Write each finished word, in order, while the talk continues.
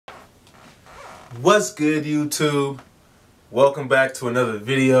What's good, YouTube? Welcome back to another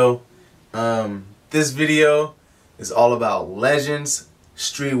video. This video is all about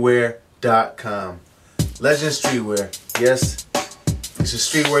LegendsStreetwear.com. Legends Streetwear, yes, it's a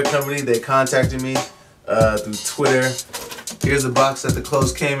streetwear company. They contacted me through Twitter. Here's the box that the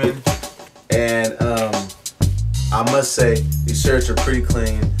clothes came in, and I must say these shirts are pretty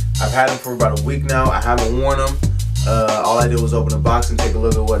clean. I've had them for about a week now. I haven't worn them. All I did was open the box and take a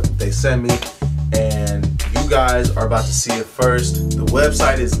look at what they sent me, and you guys are about to see it first. The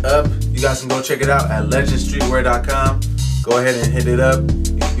website is up. You guys can go check it out at LegendsStreetwear.com. Go ahead and hit it up.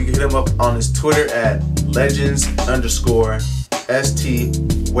 You can hit him up on his Twitter at Legends_STwear,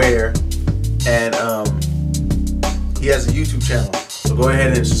 and he has a YouTube channel. So go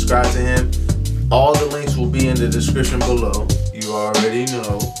ahead and subscribe to him. All the links will be in the description below. You already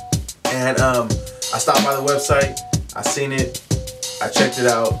know. And I stopped by the website. I seen it. I checked it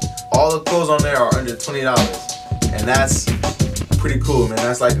out. All the clothes on there are under $20, and that's pretty cool, man.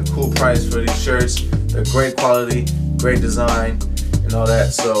 That's like a cool price for these shirts. They're great quality, great design, and all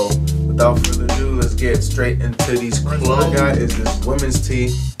that. So without further ado, let's get straight into these clothes. What I got is this women's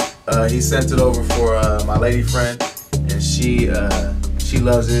tee. He sent it over for my lady friend, and she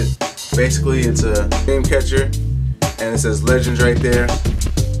loves it. Basically, it's a dream catcher, and it says Legends right there.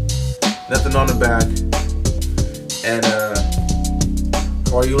 Nothing on the back. And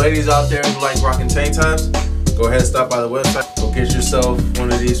for all you ladies out there who like rocking tank tops, go ahead and stop by the website. Go get yourself one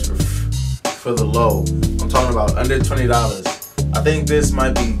of these for the low. I'm talking about under $20. I think this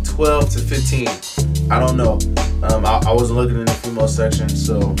might be 12 to 15. I don't know. I wasn't looking in the female section,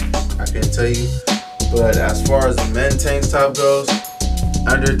 so I can't tell you. But as far as the men tank top goes,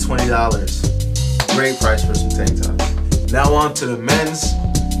 under $20. Great price for some tank tops. Now on to the men's.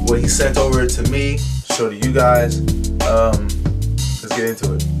 What he sent over to me, show to you guys. Let's get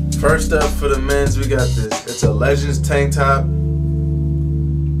into it. First up for the men's, we got this. It's a Legends tank top,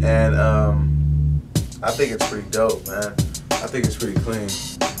 and I think it's pretty dope, man. I think it's pretty clean.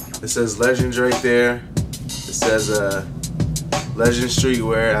 It says Legends right there. It says Legends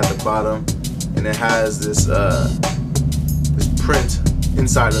Streetwear at the bottom, and it has this this print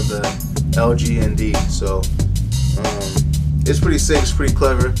inside of the LGND. So it's pretty sick. It's pretty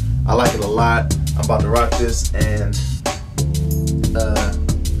clever. I like it a lot. I'm about to rock this, and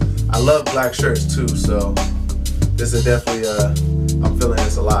I love black shirts too, so this is definitely I'm feeling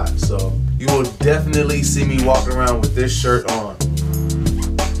this a lot. So you will definitely see me walking around with this shirt on.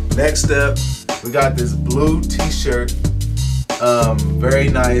 Next up, we got this blue t-shirt. Very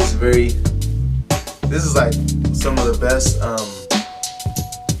nice, this is like some of the best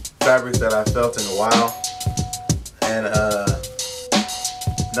fabric that I felt in a while. And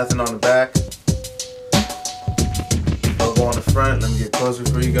nothing on the back. Logo on the front. Let me get closer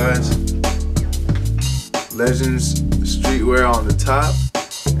for you guys. Legends Streetwear on the top,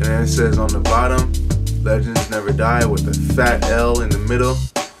 and then it says on the bottom, Legends Never Die, with the fat L in the middle.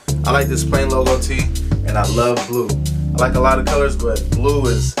 I like this plain logo tee, and I love blue. I like a lot of colors, but blue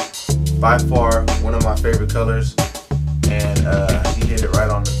is by far one of my favorite colors, and he hit it right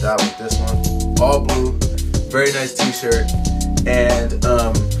on the dot with this one. All blue. Very nice t-shirt, and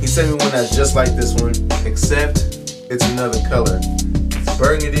he sent me one that's just like this one, except it's another color. It's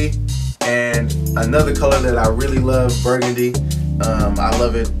burgundy, and another color that I really love, burgundy. I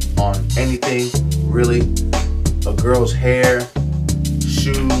love it on anything, really. A girl's hair,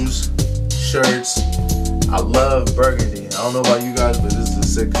 shoes, shirts. I love burgundy. I don't know about you guys, but this is a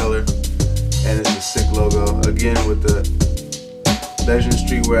sick color, and it's a sick logo. Again, with the Legend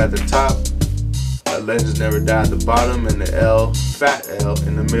Streetwear at the top, Legends Never Die at the bottom, and the L, fat L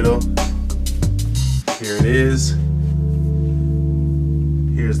in the middle. Here it is.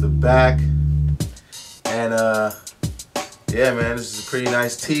 Here's the back. And yeah, man, this is a pretty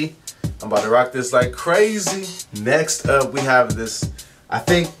nice tee. I'm about to rock this like crazy. Next up, we have this. I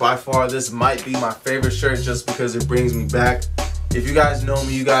think by far this might be my favorite shirt, just because it brings me back. If you guys know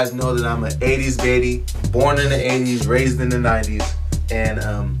me, you guys know that I'm an 80s baby, born in the 80s, raised in the 90s, and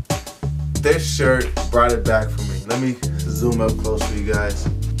this shirt brought it back for me. Let me zoom up close for you guys.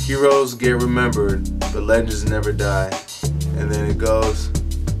 Heroes get remembered, but legends never die. And then it goes.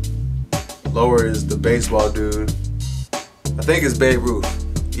 Lower is the baseball dude. I think it's Babe Ruth.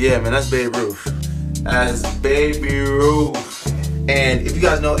 Yeah, man, that's Babe Ruth. That's Baby Ruth. And if you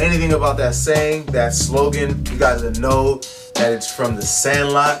guys know anything about that saying, that slogan, you guys know that it's from The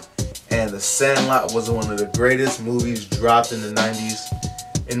Sandlot. And The Sandlot was one of the greatest movies dropped in the 90s.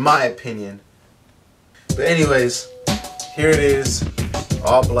 In my opinion. But anyways, here it is,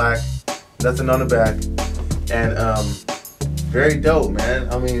 all black, nothing on the back, and very dope, man.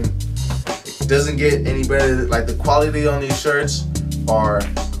 I mean, doesn't get any better. Like, the quality on these shirts are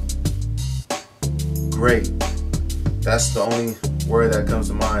great. That's the only word that comes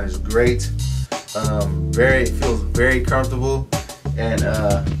to mind, is great. It feels very comfortable. And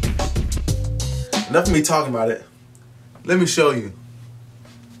enough of me talking about it. Let me show you.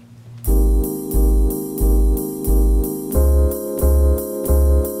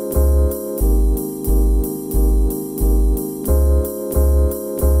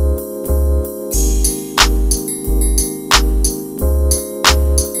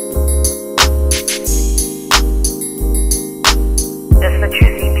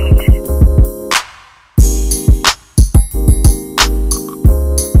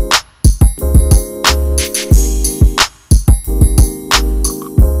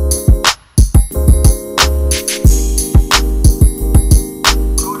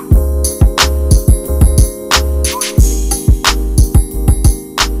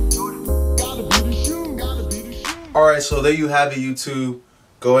 Alright, so there you have it, YouTube.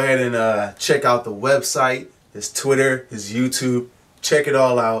 Go ahead and check out the website, his Twitter, his YouTube. Check it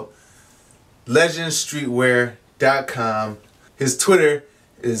all out. legendsstreetwear.com. His Twitter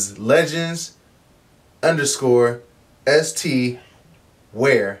is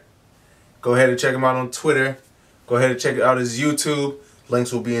legends_ST_wear. Go ahead and check him out on Twitter. Go ahead and check out his YouTube.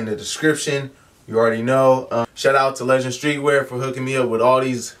 Links will be in the description. You already know. Shout out to Legend Streetwear for hooking me up with all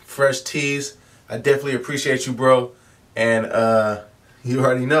these fresh tees. I definitely appreciate you, bro. And you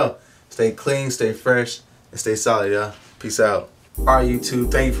already know. Stay clean, stay fresh, and stay solid, y'all. Peace out. Alright,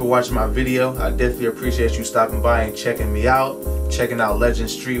 YouTube, thank you for watching my video. I definitely appreciate you stopping by and checking me out. Checking out Legend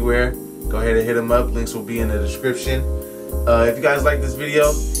Streetwear. Go ahead and hit them up. Links will be in the description. If you guys like this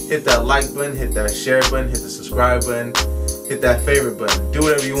video, hit that like button, hit that share button, hit the subscribe button, hit that favorite button. Do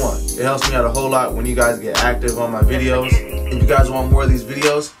whatever you want. It helps me out a whole lot when you guys get active on my videos. If you guys want more of these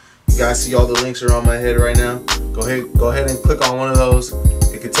videos, you guys see all the links are on my head right now. Go ahead and click on one of those.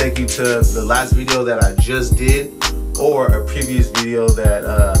 It could take you to the last video that I just did, or a previous video that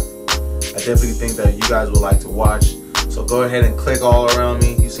I definitely think that you guys would like to watch. So go ahead and click all around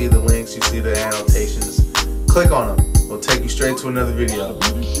me. You see the links, you see the annotations. Click on them. It'll take you straight to another video.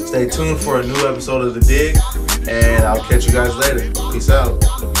 Stay tuned for a new episode of The Dig, and I'll catch you guys later. Peace out.